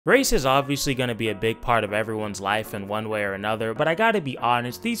Race is obviously going to be a big part of everyone's life in one way or another, but I gotta be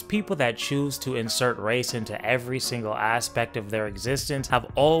honest, these people that choose to insert race into every single aspect of their existence have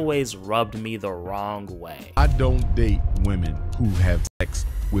always rubbed me the wrong way. I don't date women who have sex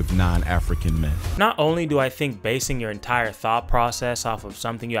with non-African men. Not only do I think basing your entire thought process off of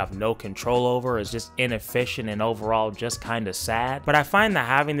something you have no control over is just inefficient and overall just kinda sad, but I find that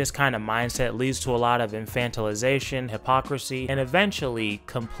having this kind of mindset leads to a lot of infantilization, hypocrisy, and eventually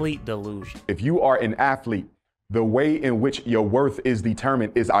complete delusion. If you are an athlete, the way in which your worth is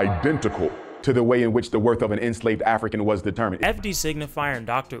determined is identical to the way in which the worth of an enslaved African was determined. FD Signifier and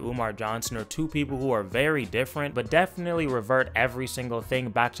Dr. Umar Johnson are two people who are very different, but definitely revert every single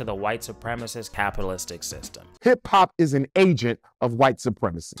thing back to the white supremacist capitalistic system. Hip-hop is an agent of white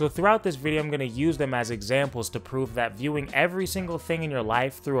supremacy. So throughout this video, I'm going to use them as examples to prove that viewing every single thing in your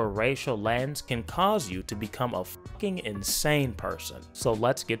life through a racial lens can cause you to become a fucking insane person. So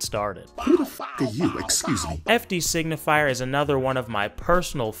let's get started. Who the fuck are you? Excuse me. FD Signifier is another one of my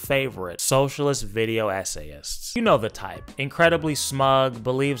personal favorite socialist video essayists. You know the type. Incredibly smug,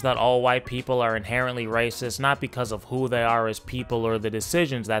 believes that all white people are inherently racist, not because of who they are as people or the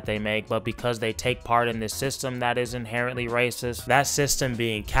decisions that they make, but because they take part in this system that is inherently racist. That system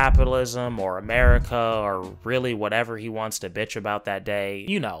being capitalism or America or really whatever he wants to bitch about that day.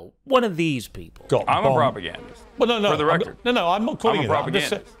 You know, one of these people. I'm a propagandist. Well, no, for the record. I'm not calling I'm a you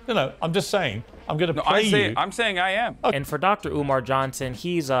that. propagandist. I'm just saying. I'm going to play you. I'm saying I am. And for Dr. Umar Johnson,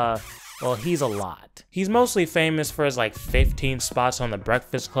 he's well, he's a lot. He's mostly famous for his like 15 spots on The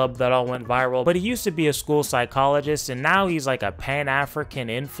Breakfast Club that all went viral, but he used to be a school psychologist and now he's like a Pan-African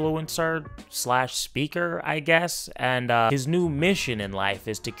influencer slash speaker, I guess. And his new mission in life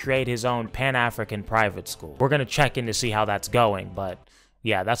is to create his own Pan-African private school. We're gonna check in to see how that's going, but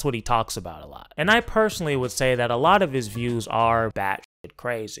yeah, that's what he talks about a lot. And I personally would say that a lot of his views are batshit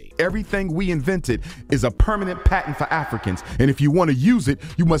crazy. Everything we invented is a permanent patent for Africans, and if you want to use it,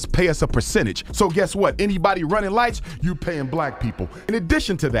 you must pay us a percentage. So guess what? Anybody running lights, you're paying black people. In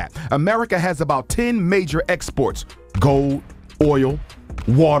addition to that, America has about 10 major exports: gold, oil,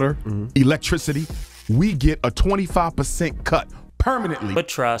 water, electricity. We get a 25% cut permanently. But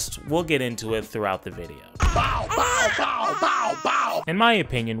trust, we'll get into it throughout the video. Bow, bow, bow, bow, bow. In my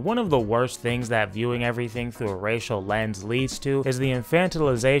opinion, one of the worst things that viewing everything through a racial lens leads to is the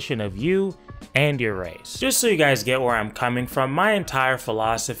infantilization of you and your race. Just so you guys get where I'm coming from, my entire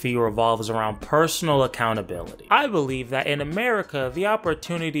philosophy revolves around personal accountability. I believe that in America, the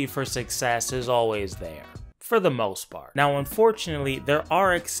opportunity for success is always there, for the most part. Now, unfortunately, there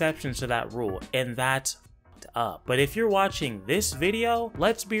are exceptions to that rule, and that's up. But if you're watching this video,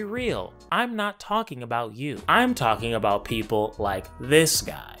 let's be real. I'm not talking about you. I'm talking about people like this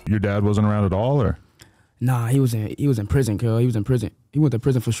guy. Your dad wasn't around at all, or? Nah, he was in prison, cuz. He was in prison. He went to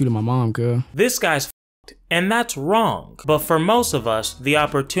prison for shooting my mom, cuz. This guy's f***ed, and that's wrong. But for most of us, the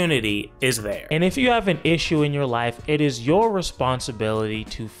opportunity is there. And if you have an issue in your life, it is your responsibility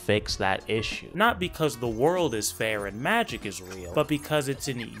to fix that issue. Not because the world is fair and magic is real, but because it's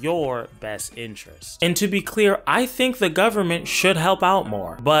in your best interest. And to be clear, I think the government should help out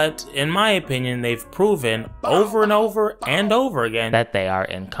more. But in my opinion, they've proven over and over and over again that they are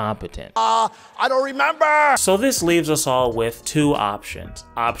incompetent. I don't remember. So this leaves us all with two options.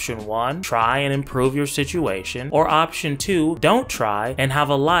 Option one, try and improve your situation. Or option two, don't try and have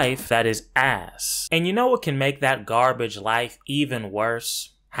a life that is ass. And you know what can make that garbage life even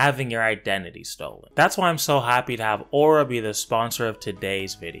worse? Having your identity stolen. That's why I'm so happy to have Aura be the sponsor of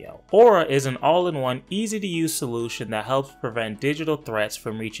today's video. Aura is an all-in-one, easy-to-use solution that helps prevent digital threats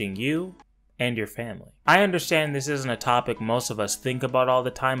from reaching you and your family. I understand this isn't a topic most of us think about all the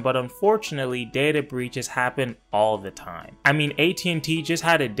time, but unfortunately, data breaches happen all the time. I mean, AT&T just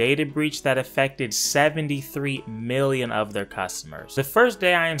had a data breach that affected 73 million of their customers. The first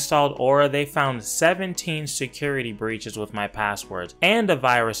day I installed Aura, they found 17 security breaches with my passwords and a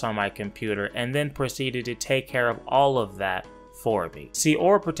virus on my computer, and then proceeded to take care of all of that for me. See,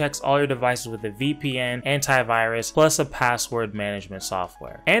 Aura protects all your devices with a VPN, antivirus, plus a password management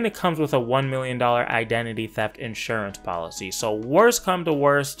software. And it comes with a $1 million identity theft insurance policy. So worst come to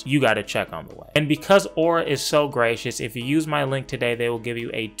worst, you gotta check on the way. And because Aura is so gracious, if you use my link today, they will give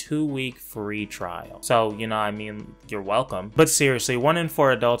you a 2-week free trial. So, you know, I mean, you're welcome. But seriously, 1 in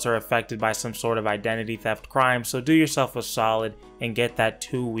 4 adults are affected by some sort of identity theft crime, so do yourself a solid and get that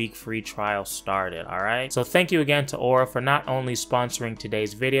 2-week free trial started, alright? So thank you again to Aura for not only sponsoring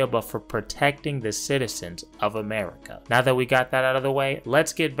today's video, but for protecting the citizens of America. Now that we got that out of the way,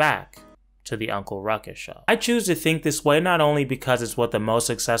 let's get back to to the Uncle Ruckus Show. I choose to think this way not only because it's what the most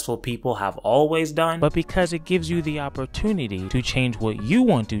successful people have always done, but because it gives you the opportunity to change what you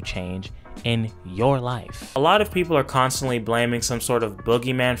want to change in your life. A lot of people are constantly blaming some sort of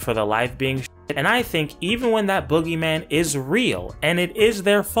boogeyman for their life being shit, and I think even when that boogeyman is real and it is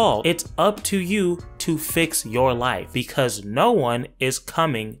their fault, it's up to you to fix your life, because no one is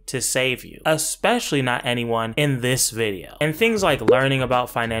coming to save you, especially not anyone in this video. And things like learning about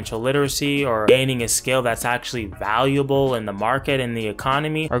financial literacy or gaining a skill that's actually valuable in the market and the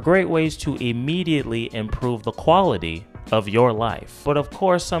economy are great ways to immediately improve the quality of your life. But of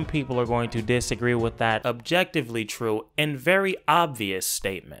course, some people are going to disagree with that objectively true and very obvious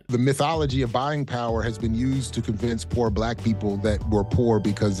statement. The mythology of buying power has been used to convince poor black people that we're poor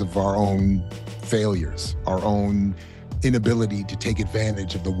because of our own failures, our own inability to take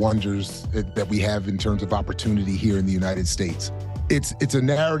advantage of the wonders that we have in terms of opportunity here in the United States. It's a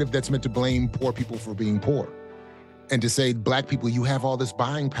narrative that's meant to blame poor people for being poor, and to say, black people, you have all this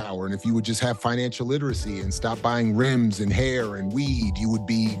buying power, and if you would just have financial literacy and stop buying rims and hair and weed, you would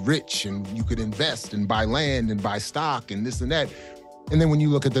be rich and you could invest and buy land and buy stock and this and that. And then when you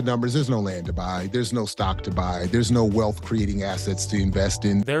look at the numbers, there's no land to buy, there's no stock to buy, there's no wealth creating assets to invest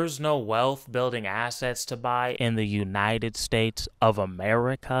in. There's no wealth building assets to buy in the United States of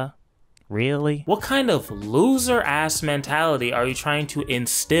America? Really? What kind of loser-ass mentality are you trying to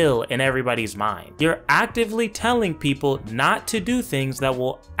instill in everybody's mind? You're actively telling people not to do things that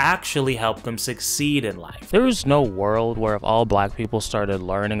will actually help them succeed in life. There is no world where if all black people started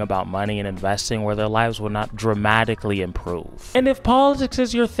learning about money and investing where their lives would not dramatically improve. And if politics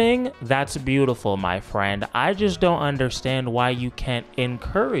is your thing, that's beautiful, my friend. I just don't understand why you can't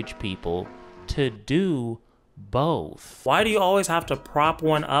encourage people to do both. Why do you always have to prop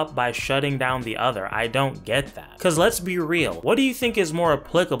one up by shutting down the other? I don't get that. Because let's be real, what do you think is more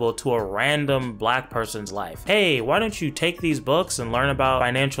applicable to a random black person's life? Hey, why don't you take these books and learn about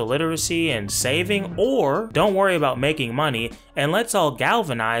financial literacy and saving, or don't worry about making money and let's all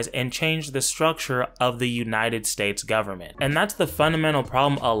galvanize and change the structure of the United States government. And that's the fundamental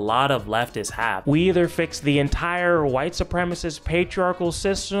problem a lot of leftists have. We either fix the entire white supremacist patriarchal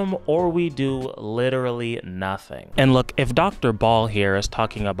system or we do literally nothing. And look, if Dr. Ball here is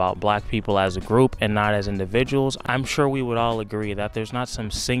talking about black people as a group and not as individuals, I'm sure we would all agree that there's not some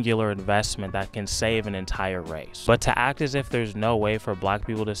singular investment that can save an entire race. But to act as if there's no way for black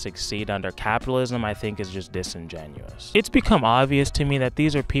people to succeed under capitalism, I think is just disingenuous. It's become obvious to me that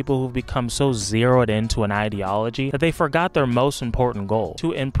these are people who've become so zeroed into an ideology that they forgot their most important goal: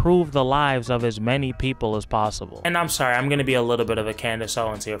 to improve the lives of as many people as possible. And I'm sorry, I'm gonna be a little bit of a Candace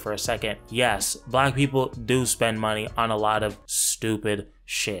Owens here for a second. Yes, black people do spend money on a lot of stupid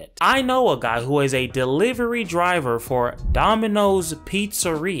shit. I know a guy who is a delivery driver for Domino's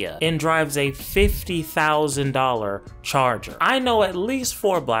Pizzeria and drives a $50,000 Charger. I know at least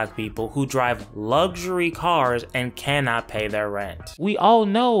 4 black people who drive luxury cars and cannot pay their rent. We all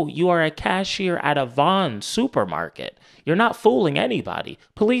know you are a cashier at a Vons supermarket. You're not fooling anybody.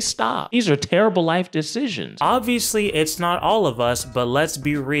 Please stop. These are terrible life decisions. Obviously, it's not all of us, but let's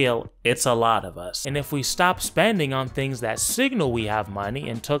be real, it's a lot of us. And if we stop spending on things that signal we have money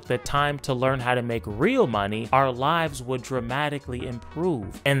and took the time to learn how to make real money, our lives would dramatically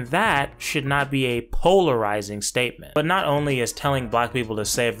improve. And that should not be a polarizing statement. But not only is telling black people to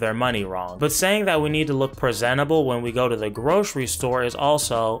save their money wrong, but saying that we need to look presentable when we go to the grocery store is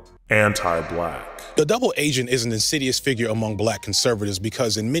also anti-black. The double agent is an insidious figure among black conservatives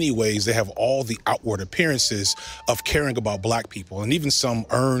because in many ways they have all the outward appearances of caring about black people and even some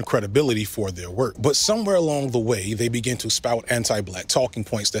earn credibility for their work. But somewhere along the way, they begin to spout anti-black talking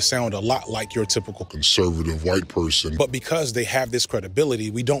points that sound a lot like your typical conservative white person. But because they have this credibility,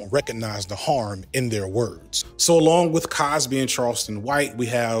 we don't recognize the harm in their words. So along with Cosby and Charleston White, we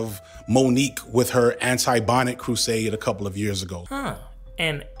have Monique with her anti-bonnet crusade a couple of years ago.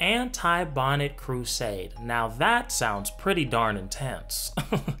 An anti-bonnet crusade. Now that sounds pretty darn intense.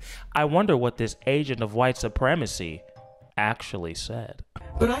 I wonder what this agent of white supremacy actually said.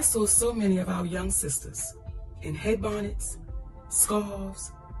 But I saw so many of our young sisters in head bonnets,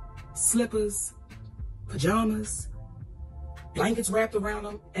 scarves, slippers, pajamas, blankets wrapped around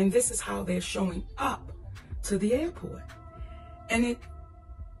them, and this is how they're showing up to the airport. And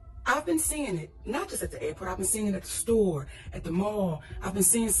I've been seeing it, not just at the airport, I've been seeing it at the store, at the mall. I've been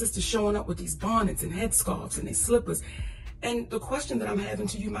seeing sisters showing up with these bonnets and headscarves and their slippers. And the question that I'm having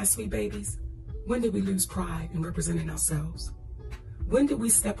to you, my sweet babies, when did we lose pride in representing ourselves? When did we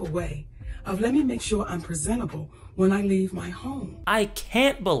step away of let me make sure I'm presentable when I leave my home? I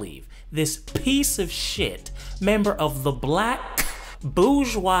can't believe this piece of shit member of the Black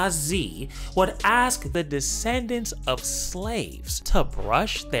bourgeoisie would ask the descendants of slaves to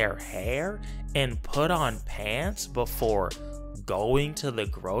brush their hair and put on pants before going to the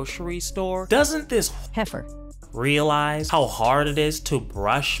grocery store? Doesn't this heifer realize how hard it is to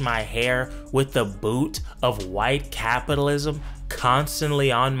brush my hair with the boot of white capitalism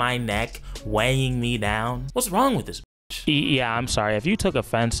constantly on my neck, weighing me down? What's wrong with this bitch? Yeah, I'm sorry. If you took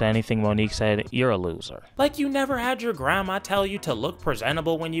offense to anything Monique said, you're a loser. Like, you never had your grandma tell you to look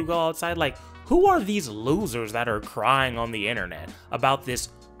presentable when you go outside? Like, who are these losers that are crying on the internet about this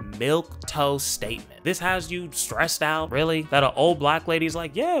milquetoast statement? This has you stressed out, really? That an old black lady's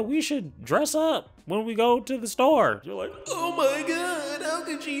like, yeah, we should dress up when we go to the store. You're like, oh my God, how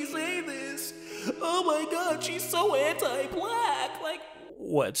could she say this? Oh my God, she's so anti-black. Like,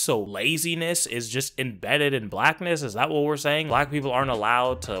 what, so laziness is just embedded in blackness? Is that what we're saying? Black people aren't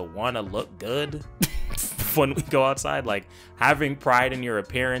allowed to want to look good when we go outside? Like, having pride in your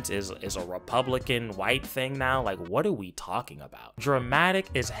appearance is a Republican white thing now? Like, what are we talking about? Dramatic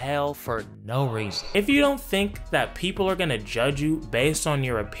as hell for no reason. If you don't think that people are gonna judge you based on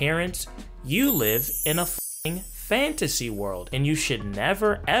your appearance, you live in a fantasy world, and you should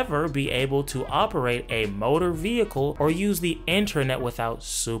never ever be able to operate a motor vehicle or use the internet without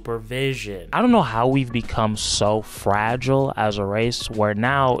supervision. I don't know how we've become so fragile as a race where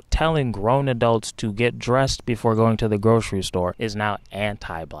now telling grown adults to get dressed before going to the grocery store is now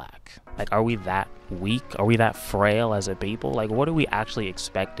anti-black. Like, are we that weak? Are we that frail as a people? Like, what are we actually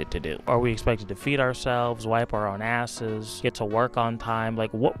expected to do? Are we expected to feed ourselves, wipe our own asses, get to work on time?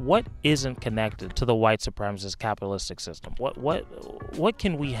 Like, what isn't connected to the white supremacist capitalistic system? What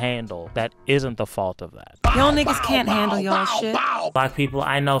can we handle that isn't the fault of that? Y'all niggas can't handle y'all shit. Black people,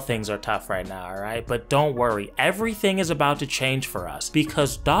 I know things are tough right now, all right? But don't worry, everything is about to change for us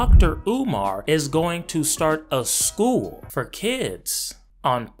because Dr. Umar is going to start a school for kids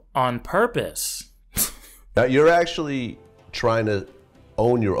on purpose. Now, you're actually trying to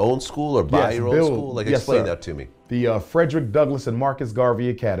own your own school or buy your own school? Like, explain that to me. The Frederick Douglass and Marcus Garvey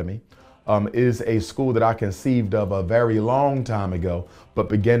Academy is a school that I conceived of a very long time ago, but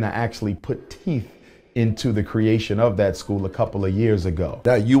began to actually put teeth into the creation of that school a couple of years ago.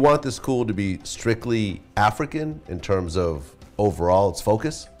 Now, you want the school to be strictly African in terms of overall its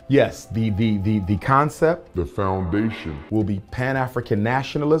focus? Yes, the concept, the foundation, will be Pan-African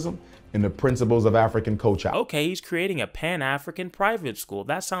nationalism and the principles of African culture. Okay, he's creating a Pan-African private school.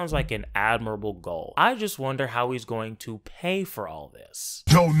 That sounds like an admirable goal. I just wonder how he's going to pay for all this.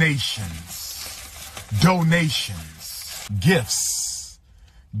 Donations, gifts.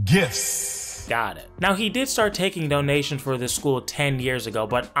 Got it. Now, he did start taking donations for this school 10 years ago,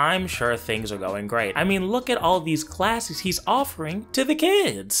 but I'm sure things are going great. I mean, look at all these classes he's offering to the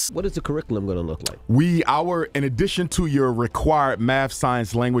kids. What is the curriculum going to look like? In addition to your required math,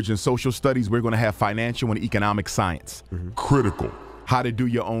 science, language, and social studies, we're going to have financial and economic science. Critical. How to do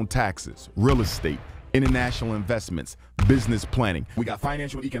your own taxes, real estate, international investments, business planning. We got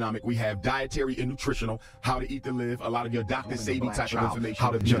financial and economic. We have dietary and nutritional, how to eat to live. A lot of your doctor saving type of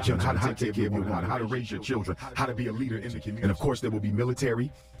information. How to take care of your body, how to raise your children, how to be a leader in the community. And of course, there will be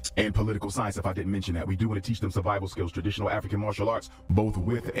military and political science, if I didn't mention that. We do want to teach them survival skills, traditional African martial arts, both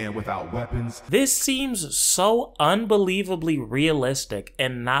with and without weapons. This seems so unbelievably realistic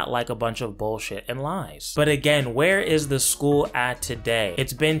and not like a bunch of bullshit and lies. But again, where is the school at today?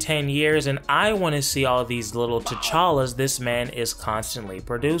 It's been 10 years and I want to see all these little T'Challas this man is constantly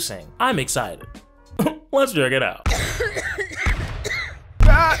producing. I'm excited. Let's check it out.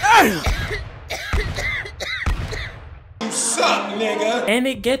 Suck, nigga. And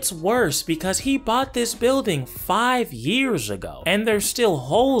it gets worse because he bought this building 5 years ago and there's still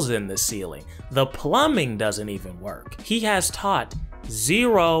holes in the ceiling. The plumbing doesn't even work. He has taught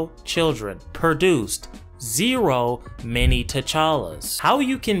 0 children, produced 0 mini T'Challas. How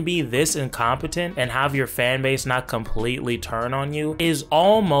you can be this incompetent and have your fan base not completely turn on you is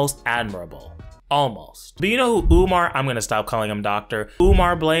almost admirable. Almost. But you know who Umar, I'm gonna stop calling him doctor,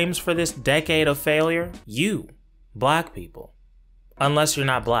 Umar blames for this decade of failure? You. Black people. Unless you're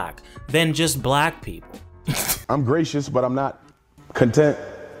not black, then just black people. I'm gracious, but I'm not content,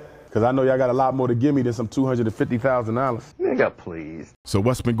 because I know y'all got a lot more to give me than some $250,000. Nigga, please. So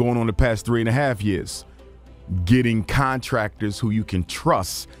what's been going on the past 3.5 years? Getting contractors who you can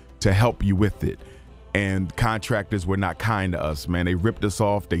trust to help you with it. And contractors were not kind to us, man. They ripped us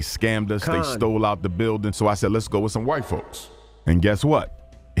off, they scammed us, they stole out the building. So I said, let's go with some white folks. And guess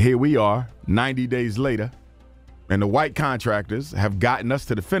what? Here we are, 90 days later, And the white contractors have gotten us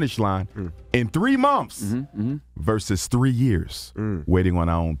to the finish line in 3 months versus 3 years waiting on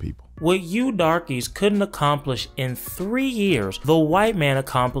our own people. What you darkies couldn't accomplish in 3 years, the white man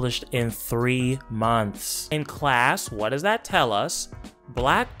accomplished in 3 months. In class, what does that tell us?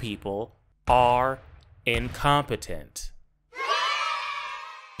 Black people are incompetent.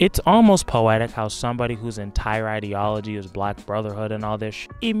 It's almost poetic how somebody whose entire ideology is black brotherhood and all this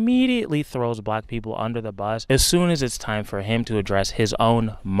immediately throws black people under the bus as soon as it's time for him to address his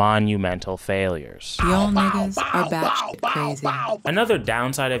own monumental failures. Y'all niggas are batshit crazy. Another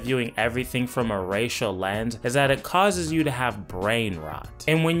downside of viewing everything from a racial lens is that it causes you to have brain rot.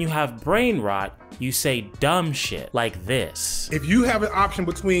 And when you have brain rot, you say dumb shit like this. If you have an option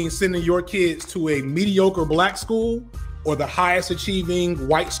between sending your kids to a mediocre black school or the highest achieving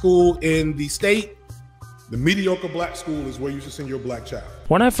white school in the state, the mediocre black school is where you should send your black child.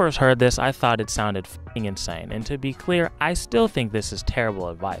 When I first heard this, I thought it sounded f***ing insane, and to be clear, I still think this is terrible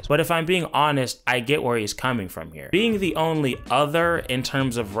advice. But if I'm being honest, I get where he's coming from here. Being the only other in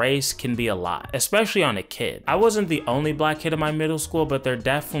terms of race can be a lot, especially on a kid. I wasn't the only black kid in my middle school, but there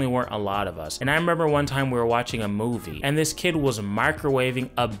definitely weren't a lot of us. And I remember one time we were watching a movie, and this kid was microwaving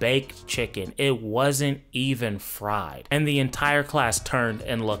a baked chicken. It wasn't even fried. And the entire class turned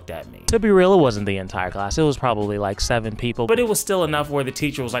and looked at me. To be real, it wasn't the entire class. It was probably like 7 people, but it was still enough where the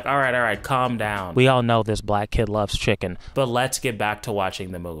teacher was like, all right, calm down. We all know this black kid loves chicken, but let's get back to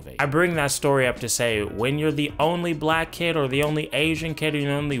watching the movie. I bring that story up to say, when you're the only black kid or the only Asian kid or the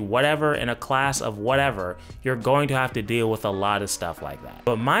only whatever in a class of whatever, you're going to have to deal with a lot of stuff like that.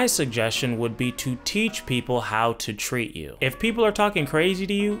 But my suggestion would be to teach people how to treat you. If people are talking crazy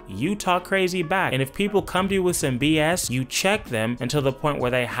to you, you talk crazy back. And if people come to you with some BS, you check them until the point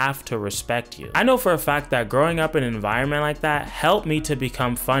where they have to respect you. I know for a fact that growing up in an environment like that helped me to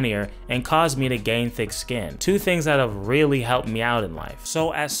become funnier and caused me to gain thick skin. 2 things that have really helped me out in life.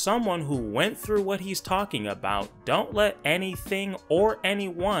 So as someone who went through what he's talking about, don't let anything or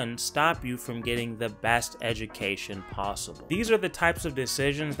anyone stop you from getting the best education possible. These are the types of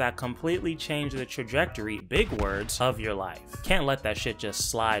decisions that completely change the trajectory, big words, of your life. Can't let that shit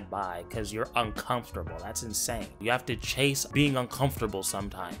just slide by because you're uncomfortable. That's insane. You have to chase being uncomfortable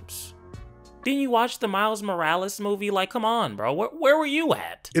sometimes. Didn't you watch the Miles Morales movie? Like, come on, bro. Where were you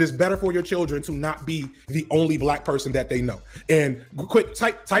at? It is better for your children to not be the only black person that they know. And quick,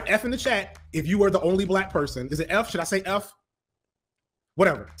 type F in the chat if you were the only black person. Is it F? Should I say F?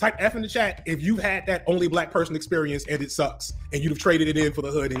 Whatever. Type F in the chat if you've had that only black person experience and it sucks and you'd have traded it in for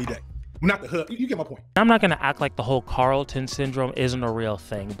the hood any day. Not the hood. You get my point. I'm not going to act like the whole Carlton syndrome isn't a real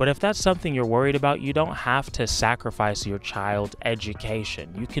thing, but if that's something you're worried about, you don't have to sacrifice your child's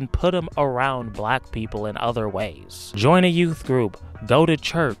education. You can put them around black people in other ways. Join a youth group, go to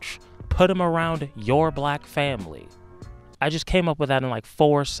church, put them around your black family. I just came up with that in like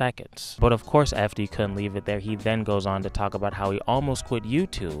 4 seconds. But of course, FD couldn't leave it there. He then goes on to talk about how he almost quit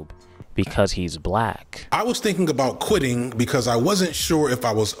YouTube because he's black. I was thinking about quitting because I wasn't sure if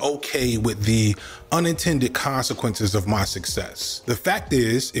I was okay with the unintended consequences of my success. The fact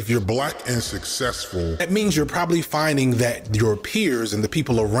is, if you're black and successful, that means you're probably finding that your peers and the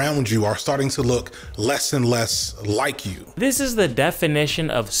people around you are starting to look less and less like you. This is the definition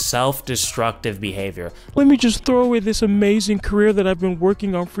of self-destructive behavior. Let me just throw away this amazing career that I've been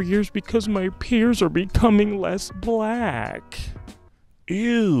working on for years because my peers are becoming less black.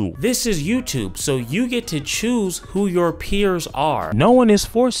 Ew. This is YouTube, so you get to choose who your peers are. No one is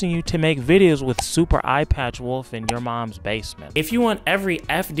forcing you to make videos with Super Eye Patch Wolf in your mom's basement. If you want every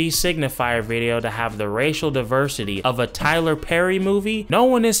FD signifier video to have the racial diversity of a Tyler Perry movie, no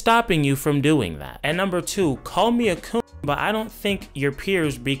one is stopping you from doing that. And number 2, call me a coon, but I don't think your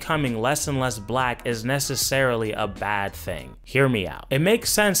peers becoming less and less black is necessarily a bad thing. Hear me out. It makes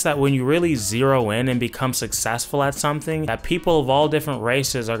sense that when you really zero in and become successful at something, that people of all different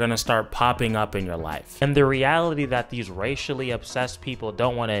races are gonna start popping up in your life. And the reality that these racially obsessed people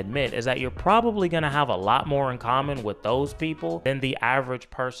don't want to admit is that you're probably gonna have a lot more in common with those people than the average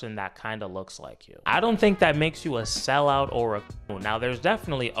person that kind of looks like you. I don't think that makes you a sellout or a coon. Now, there's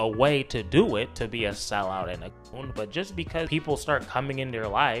definitely a way to do it to be a sellout and a coon, but just because people start coming into your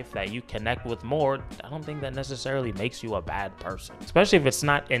life that you connect with more, I don't think that necessarily makes you a bad person. Especially if it's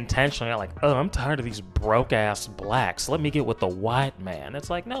not intentional. You're like, oh, I'm tired of these broke ass blacks. Let me get with the white man. It's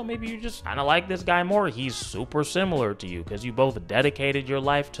like, no, maybe you just kind of like this guy more. He's super similar to you because you both dedicated your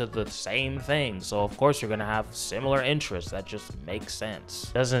life to the same thing. So of course you're gonna have similar interests. That just makes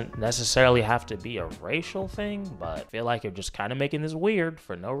sense. Doesn't necessarily have to be a racial thing, but I feel like you're just kind of making this weird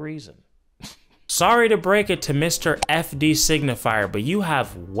for no reason. Sorry to break it to Mr. FD Signifier, but you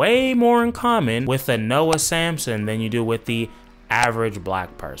have way more in common with a Noah Samson than you do with the average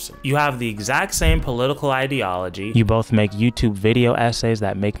black person. You have the exact same political ideology. You both make YouTube video essays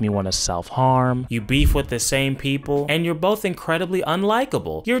that make me want to self-harm. You beef with the same people, and you're both incredibly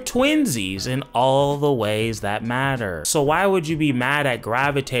unlikable. You're twinsies in all the ways that matter. So why would you be mad at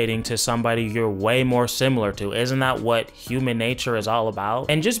gravitating to somebody you're way more similar to? Isn't that what human nature is all about?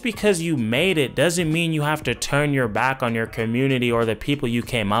 And just because you made it doesn't mean you have to turn your back on your community or the people you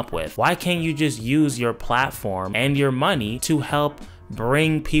came up with. Why can't you just use your platform and your money to help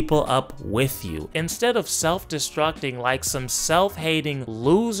bring people up with you instead of self-destructing like some self-hating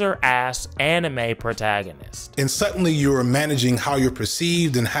loser-ass anime protagonist? And suddenly you're managing how you're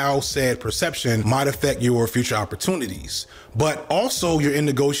perceived and how said perception might affect your future opportunities. But also you're in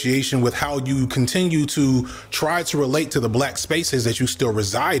negotiation with how you continue to try to relate to the black spaces that you still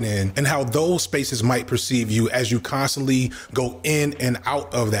reside in and how those spaces might perceive you as you constantly go in and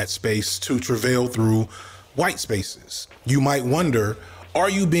out of that space to travail through white spaces. You might wonder, are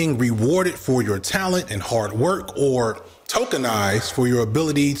you being rewarded for your talent and hard work, or tokenized for your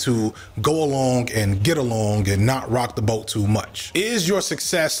ability to go along and get along and not rock the boat too much? Is your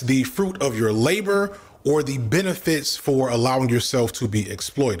success the fruit of your labor or the benefits for allowing yourself to be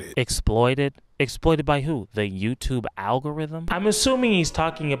exploited? Exploited? Exploited by who? The YouTube algorithm? I'm assuming he's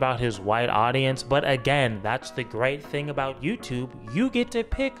talking about his white audience, but again, that's the great thing about YouTube. You get to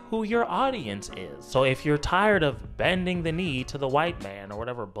pick who your audience is. So if you're tired of bending the knee to the white man or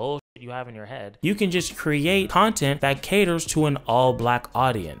whatever bullshit you have in your head, you can just create content that caters to an all-black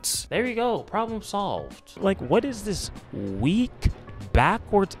audience. There you go, problem solved. Like, what is this weak,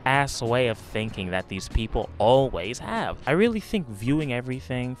 backwards ass way of thinking that these people always have? I really think viewing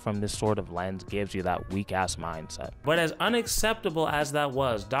everything from this sort of lens gives you that weak ass mindset. But as unacceptable as that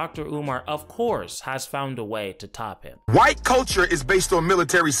was, Dr. Umar, of course, has found a way to top him. White culture is based on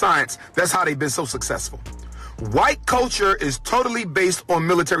military science. That's how they've been so successful. White culture is totally based on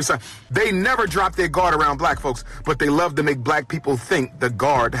military science. They never drop their guard around black folks, but they love to make black people think the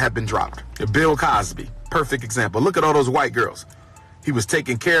guard had been dropped. Bill Cosby, perfect example. Look at all those white girls. He was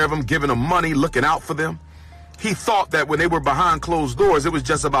taking care of them, giving them money, looking out for them. He thought that when they were behind closed doors, it was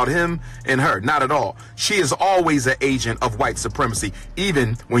just about him and her. Not at all. She is always an agent of white supremacy,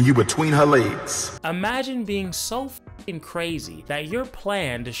 even when you between her legs. Imagine being so fucking crazy that your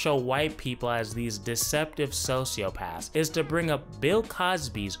plan to show white people as these deceptive sociopaths is to bring up Bill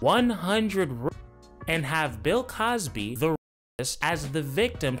Cosby's 100 and have Bill Cosby, the as the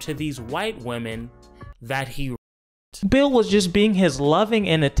victim to these white women that he. Bill was just being his loving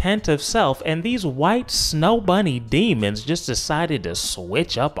and attentive self, and these white snow bunny demons just decided to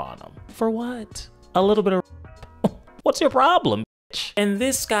switch up on him. For what? A little bit of what's your problem, bitch? And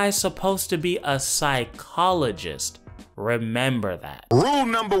this guy's supposed to be a psychologist. Remember that. Rule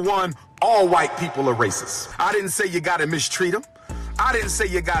number one, all white people are racist. I didn't say you gotta mistreat them. I didn't say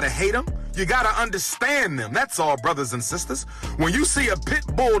you gotta hate them. You gotta understand them. That's all, brothers and sisters. When you see a pit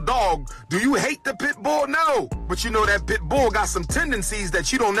bull dog, do you hate the pit bull? No. But you know that pit bull got some tendencies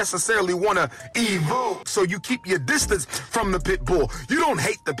that you don't necessarily want to evoke. So you keep your distance from the pit bull. You don't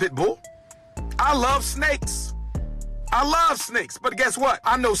hate the pit bull. I love snakes. I love snakes, but guess what?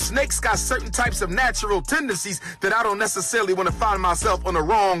 I know snakes got certain types of natural tendencies that I don't necessarily want to find myself on the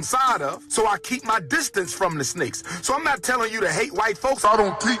wrong side of, so I keep my distance from the snakes. So I'm not telling you to hate white folks. I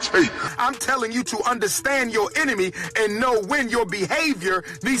don't teach hate. I'm telling you to understand your enemy and know when your behavior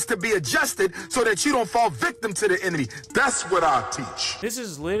needs to be adjusted so that you don't fall victim to the enemy. That's what I teach. This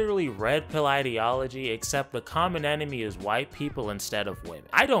is literally red pill ideology, except the common enemy is white people instead of women.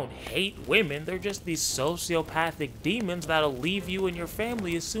 I don't hate women, they're just these sociopathic demons that'll leave you and your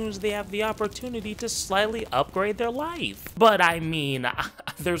family as soon as they have the opportunity to slightly upgrade their life. But I mean,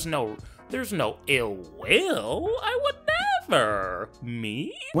 there's no ill will. I would never.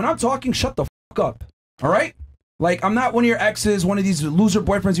 Me? When I'm talking, shut the fuck up. All right? Like, I'm not one of your exes, one of these loser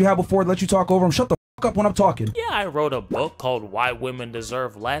boyfriends you had before that let you talk over them. Shut the fuck up when I'm talking. Yeah, I wrote a book called Why Women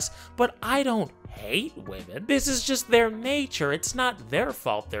Deserve Less, but I don't hate women. This is just their nature. It's not their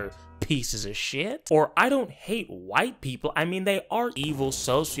fault they're pieces of shit. Or I don't hate white people. I mean, they are evil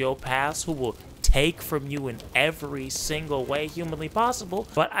sociopaths who will take from you in every single way humanly possible.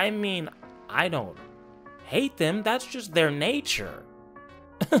 But I mean, I don't hate them. That's just their nature.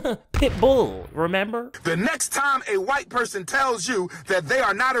 Pit bull, remember? The next time a white person tells you that they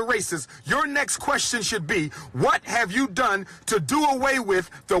are not a racist, your next question should be, what have you done to do away with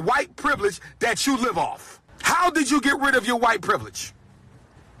the white privilege that you live off? How did you get rid of your white privilege?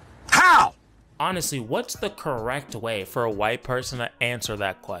 How? Honestly, what's the correct way for a white person to answer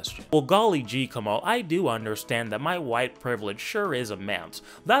that question? Well, golly gee, Kamal, I do understand that my white privilege sure is immense.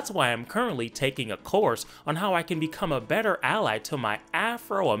 That's why I'm currently taking a course on how I can become a better ally to my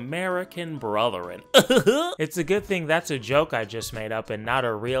Afro-American brethren. It's a good thing that's a joke I just made up and not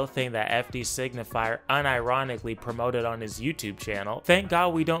a real thing that FD Signifier unironically promoted on his YouTube channel. Thank God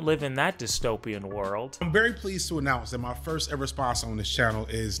we don't live in that dystopian world. I'm very pleased to announce that my first ever sponsor on this channel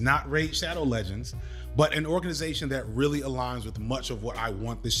is not Raid Shadow Legends, but an organization that really aligns with much of what I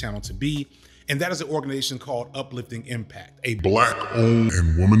want this channel to be. And that is an organization called Uplifting Impact, a Black-owned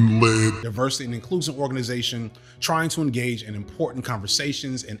and woman-led diversity and inclusion organization trying to engage in important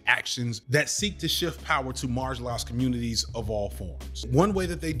conversations and actions that seek to shift power to marginalized communities of all forms. One way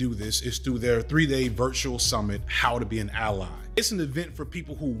that they do this is through their 3-day virtual summit, How to Be an Ally. It's an event for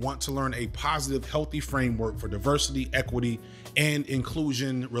people who want to learn a positive, healthy framework for diversity, equity, and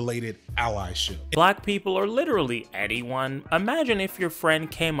inclusion-related allyship. Black people are literally anyone. Imagine if your friend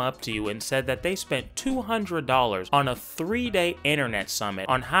came up to you and said that they spent $200 on a 3-day internet summit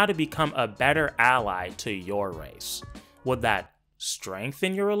on how to become a better ally to your race. Would that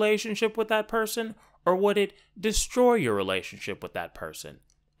strengthen your relationship with that person, or would it destroy your relationship with that person?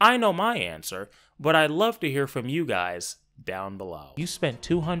 I know my answer, but I'd love to hear from you guys down below. You spent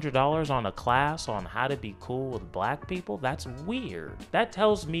 $200 on a class on how to be cool with black people? That's weird. That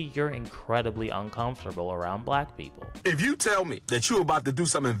tells me you're incredibly uncomfortable around black people. If you tell me that you're about to do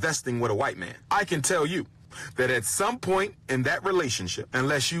some investing with a white man, I can tell you that at some point in that relationship,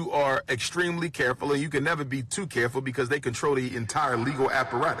 unless you are extremely careful, and you can never be too careful because they control the entire legal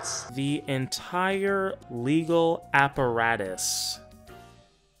apparatus. The entire legal apparatus.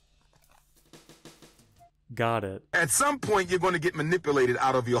 Got it. At some point, you're going to get manipulated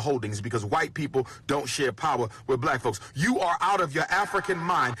out of your holdings because white people don't share power with black folks. You are out of your African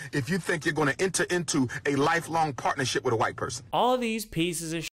mind if you think you're going to enter into a lifelong partnership with a white person. All these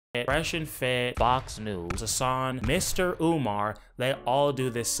pieces of shit, Fresh and Fit, Fox News, Hassan, Mr. Umar, they all do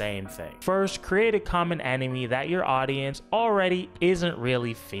the same thing. First, create a common enemy that your audience already isn't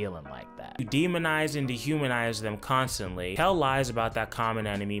really feeling like that. You demonize and dehumanize them constantly, tell lies about that common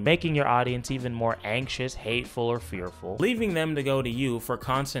enemy, making your audience even more anxious, hateful, or fearful, leaving them to go to you for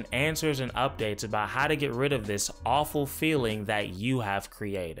constant answers and updates about how to get rid of this awful feeling that you have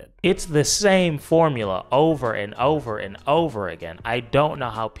created. It's the same formula over and over and over again. I don't know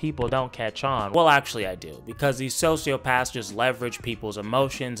how people don't catch on. Well, actually I do, because these sociopaths just leverage people's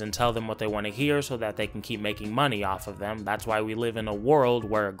emotions and tell them what they want to hear so that they can keep making money off of them. That's why we live in a world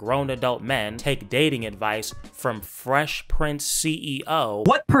where grown adult men take dating advice from Fresh Prince CEO.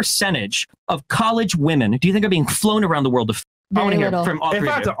 What percentage of college women do you think are being flown around the world to I want to hear from all three.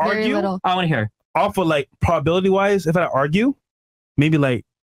 If I had to argue, I want to hear. Off of like probability wise, if I argue, maybe like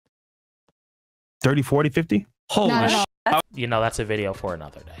 30, 40, 50. Holy shit. You know, that's a video for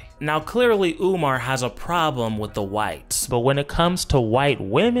another day. Now, clearly Umar has a problem with the whites, but when it comes to white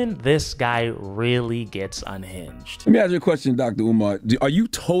women, this guy really gets unhinged. Let me ask you a question, Dr. Umar. Are you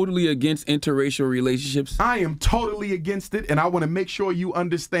totally against interracial relationships? I am totally against it, and I want to make sure you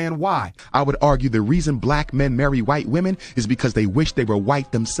understand why. I would argue the reason black men marry white women is because they wish they were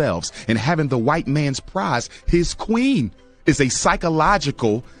white themselves, and having the white man's prize, his queen, is a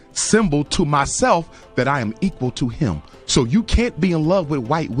psychological symbol to myself that I am equal to him. So you can't be in love with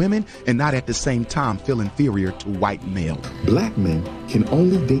white women and not at the same time feel inferior to white male. Black men can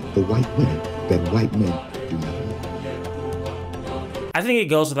only date the white women that white men do not. I think it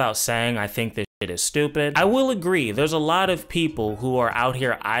goes without saying, I think this shit is stupid. I will agree, there's a lot of people who are out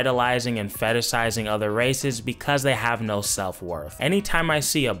here idolizing and fetishizing other races because they have no self-worth. Anytime I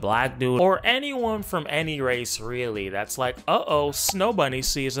see a black dude, or anyone from any race really, that's like, uh-oh, snow bunny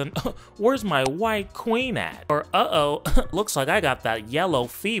season, where's my white queen at? Or uh-oh, looks like I got that yellow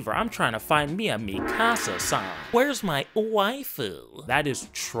fever, I'm trying to find me a Mikasa-san. Where's my waifu? That is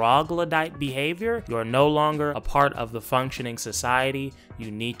troglodyte behavior. You're no longer a part of the functioning society. You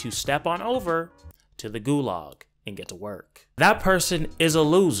need to step on over to the gulag and get to work. That person is a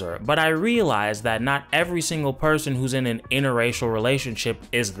loser, but I realize that not every single person who's in an interracial relationship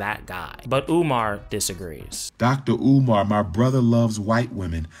is that guy. But Umar disagrees. Dr. Umar, my brother loves white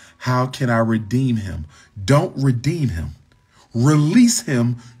women. How can I redeem him? Don't redeem him. Release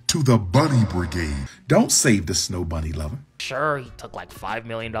him to the bunny brigade. Don't save the snow bunny lover. Sure, he took like $5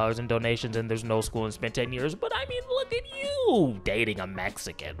 million in donations and there's no school and spent 10 years, but I mean, look at you dating a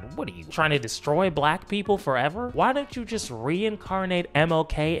Mexican. What are you, trying to destroy black people forever? Why don't you just reincarnate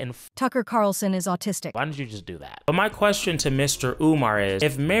MLK and Tucker Carlson is autistic. Why don't you just do that? But my question to Mr. Umar is,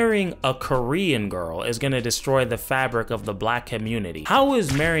 if marrying a Korean girl is gonna destroy the fabric of the black community, how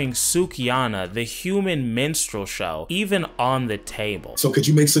is marrying Sukihana, the human minstrel show, even on the table? So could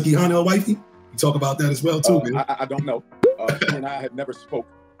you make Sukihana a wifey? You talk about that as well too, man. I don't know. She and I have never spoke.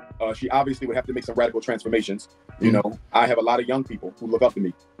 She obviously would have to make some radical transformations. You know, I have a lot of young people who look up to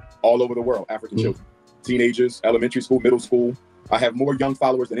me all over the world, African children, teenagers, elementary school, middle school. I have more young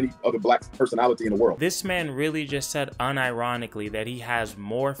followers than any other black personality in the world. This man really just said unironically that he has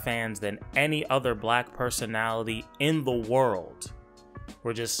more fans than any other black personality in the world.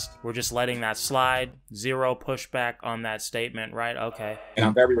 We're just letting that slide. Zero pushback on that statement, right? Okay. And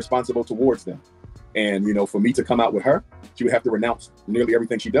I'm very responsible towards them. And, you know, for me to come out with her, she would have to renounce nearly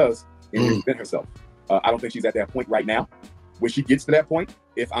everything she does and reinvent herself. I don't think she's at that point right now. When she gets to that point,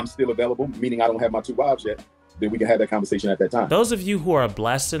 if I'm still available, meaning I don't have my 2 wives yet, then we can have that conversation at that time. Those of you who are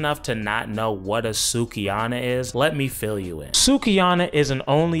blessed enough to not know what a Sukihana is, let me fill you in. Sukihana is an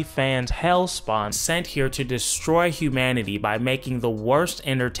OnlyFans hellspawn sent here to destroy humanity by making the worst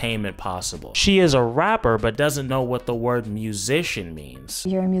entertainment possible. She is a rapper but doesn't know what the word musician means.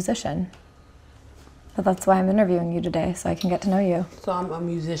 You're a musician. But that's why I'm interviewing you today, so I can get to know you. So I'm a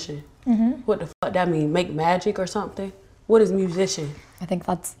musician. What the fuck that mean? Make magic or something? What is musician? I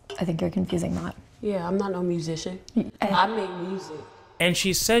think you're confusing that. Yeah, I'm not no musician. I make music. And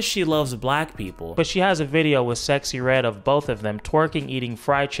she says she loves black people, but she has a video with Sexy Red of both of them twerking, eating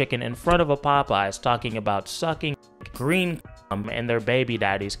fried chicken in front of a Popeyes, talking about sucking green and their baby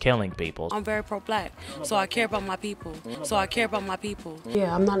daddies killing people. I'm very pro-black, so I care about my people.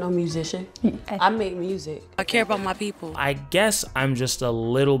 Yeah, I'm not no musician. I make music. I care about my people. I guess I'm just a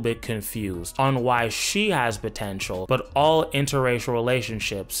little bit confused on why she has potential, but all interracial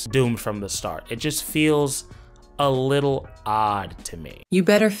relationships doomed from the start. It just feels a little odd to me. You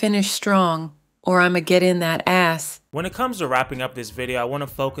better finish strong, or I'ma get in that ass. When it comes to wrapping up this video, I want to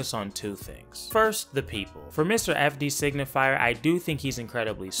focus on 2 things. First, the people. For Mr. FD Signifier, I do think he's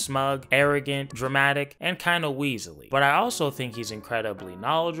incredibly smug, arrogant, dramatic, and kind of weaselly. But I also think he's incredibly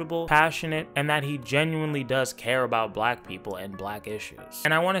knowledgeable, passionate, and that he genuinely does care about black people and black issues.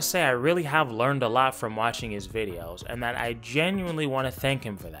 And I want to say I really have learned a lot from watching his videos, and that I genuinely want to thank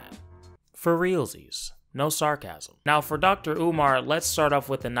him for that. For realsies. No sarcasm. Now for Dr. Umar, let's start off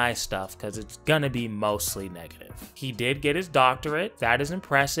with the nice stuff because it's gonna be mostly negative. He did get his doctorate. That is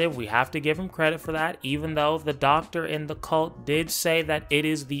impressive. We have to give him credit for that, even though the doctor in the cult did say that it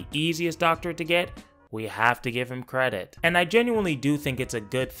is the easiest doctorate to get. We have to give him credit. And I genuinely do think it's a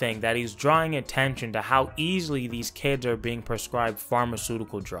good thing that he's drawing attention to how easily these kids are being prescribed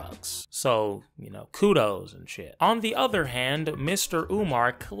pharmaceutical drugs. So, you know, kudos and shit. On the other hand, Mr.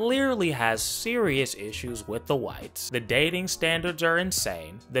 Umar clearly has serious issues with the whites. The dating standards are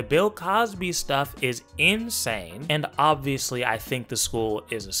insane. The Bill Cosby stuff is insane. And obviously, I think the school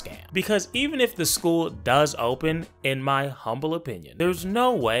is a scam. Because even if the school does open, in my humble opinion, there's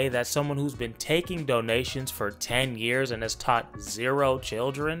no way that someone who's been taking donations for 10 years and has taught 0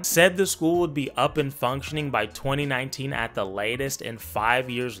 children, said the school would be up and functioning by 2019 at the latest, and 5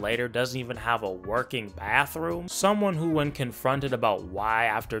 years later doesn't even have a working bathroom. Someone who, when confronted about why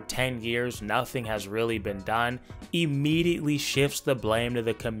after 10 years nothing has really been done, immediately shifts the blame to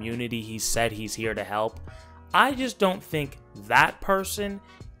the community he said he's here to help. I just don't think that person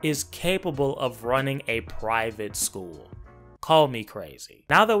is capable of running a private school. Call me crazy.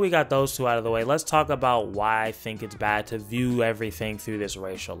 Now that we got those 2 out of the way, let's talk about why I think it's bad to view everything through this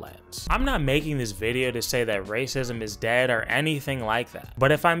racial lens. I'm not making this video to say that racism is dead or anything like that.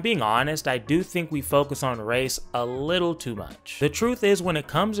 But if I'm being honest, I do think we focus on race a little too much. The truth is, when it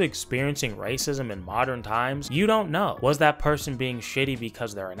comes to experiencing racism in modern times, you don't know. Was that person being shitty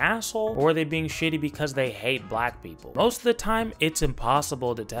because they're an asshole, or were they being shitty because they hate black people? Most of the time, it's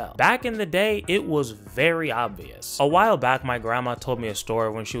impossible to tell. Back in the day, it was very obvious. A while back, my grandma told me a story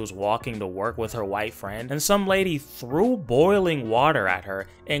when she was walking to work with her white friend, and some lady threw boiling water at her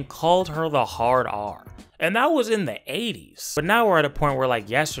and called her the hard R. And that was in the 80s. But now we're at a point where, like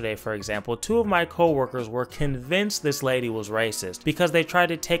yesterday, for example, 2 of my coworkers were convinced this lady was racist because they tried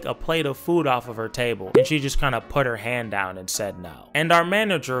to take a plate of food off of her table and she just kind of put her hand down and said no. And our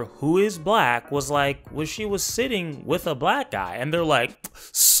manager, who is black, was like, well, she was sitting with a black guy. And they're like,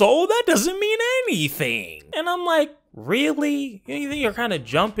 so that doesn't mean anything. And I'm like, really? You think you're kind of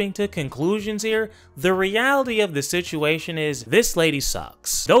jumping to conclusions here? The reality of the situation is this lady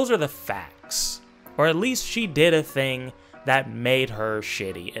sucks. Those are the facts. Or at least she did a thing that made her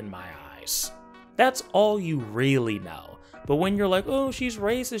shitty in my eyes. That's all you really know. But when you're like, oh, she's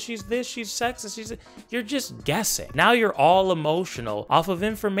racist, she's this, she's sexist, you're just guessing. Now you're all emotional off of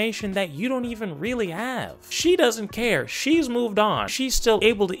information that you don't even really have. She doesn't care. She's moved on. She's still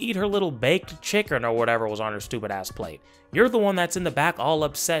able to eat her little baked chicken or whatever was on her stupid ass plate. You're the one that's in the back all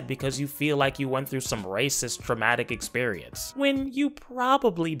upset because you feel like you went through some racist traumatic experience, when you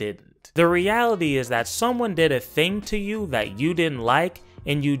probably didn't. The reality is that someone did a thing to you that you didn't like,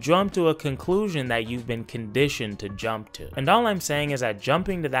 and you jump to a conclusion that you've been conditioned to jump to. And all I'm saying is that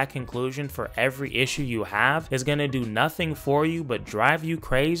jumping to that conclusion for every issue you have is gonna do nothing for you but drive you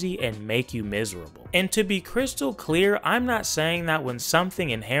crazy and make you miserable. And to be crystal clear, I'm not saying that when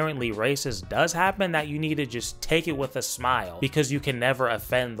something inherently racist does happen that you need to just take it with a smile because you can never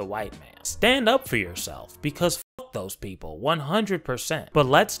offend the white man. Stand up for yourself, because fuck those people, 100%. But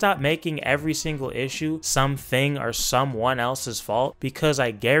let's stop making every single issue something or someone else's fault, because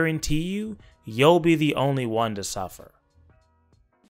I guarantee you, you'll be the only one to suffer.